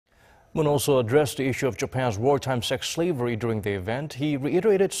Moon also addressed the issue of Japan's wartime sex slavery during the event. He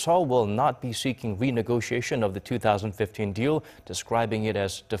reiterated Seoul will not be seeking renegotiation of the 2015 deal, describing it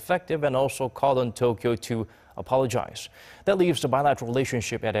as defective, and also called on Tokyo to apologize. That leaves the bilateral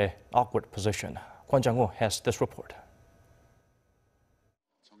relationship at an awkward position. Kwon Jang-ho has this report.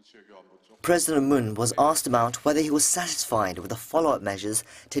 President Moon was asked about whether he was satisfied with the follow-up measures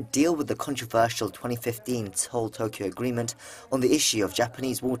to deal with the controversial 2015 Seoul-Tokyo agreement on the issue of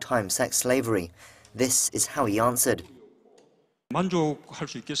Japanese wartime sex slavery. This is how he answered. 만족할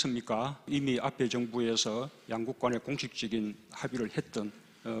수 있겠습니까? 이미 앞에 정부에서 양국 간의 공식적인 합의를 했던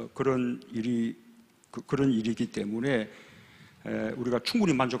그런 일이기 때문에 우리가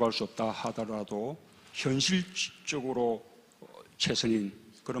충분히 만족할 수 없다 하더라도 현실적으로 최선인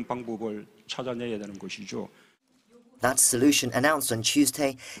그런 방법을 찾아내야 되는 것이죠. That solution announced on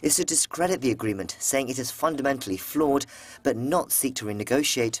Tuesday is to discredit the agreement, saying it is fundamentally flawed, but not seek to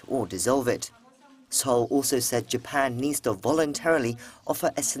renegotiate or dissolve it. Seoul also said Japan needs to voluntarily offer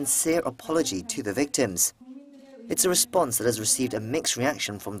a sincere apology to the victims. It's a response that has received a mixed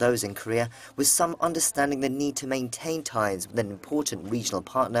reaction from those in Korea, with some understanding the need to maintain ties with an important regional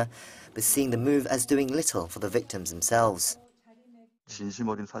partner, but seeing the move as doing little for the victims themselves.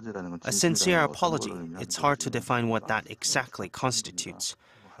 A sincere apology. It's hard to define what that exactly constitutes.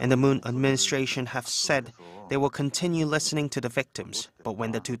 And the Moon administration have said they will continue listening to the victims. But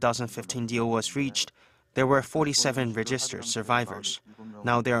when the 2015 deal was reached, there were 47 registered survivors.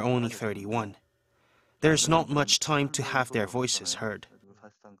 Now there are only 31. There's not much time to have their voices heard.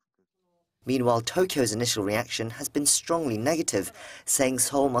 Meanwhile, Tokyo's initial reaction has been strongly negative, saying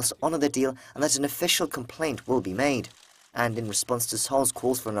Seoul must honor the deal and that an official complaint will be made. And in response to Seoul's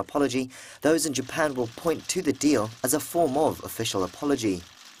calls for an apology, those in Japan will point to the deal as a form of official apology.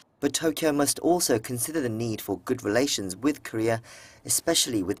 But Tokyo must also consider the need for good relations with Korea,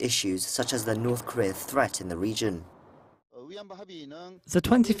 especially with issues such as the North Korean threat in the region. The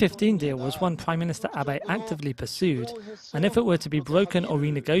 2015 deal was one Prime Minister Abe actively pursued, and if it were to be broken or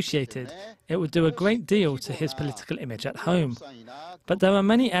renegotiated, it would do a great deal to his political image at home. But there are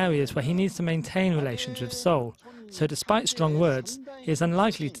many areas where he needs to maintain relations with Seoul, so despite strong words, he is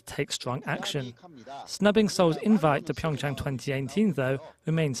unlikely to take strong action. Snubbing Seoul's invite to Pyeongchang 2018, though,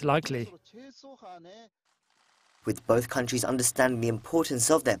 remains likely. With both countries understanding the importance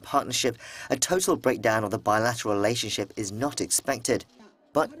of their partnership, a total breakdown of the bilateral relationship is not expected.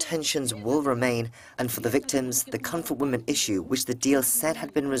 But tensions will remain, and for the victims, the comfort women issue, which the deal said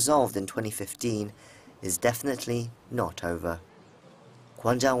had been resolved in 2015, is definitely not over.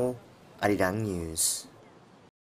 Kwon Jang-ho, Arirang News.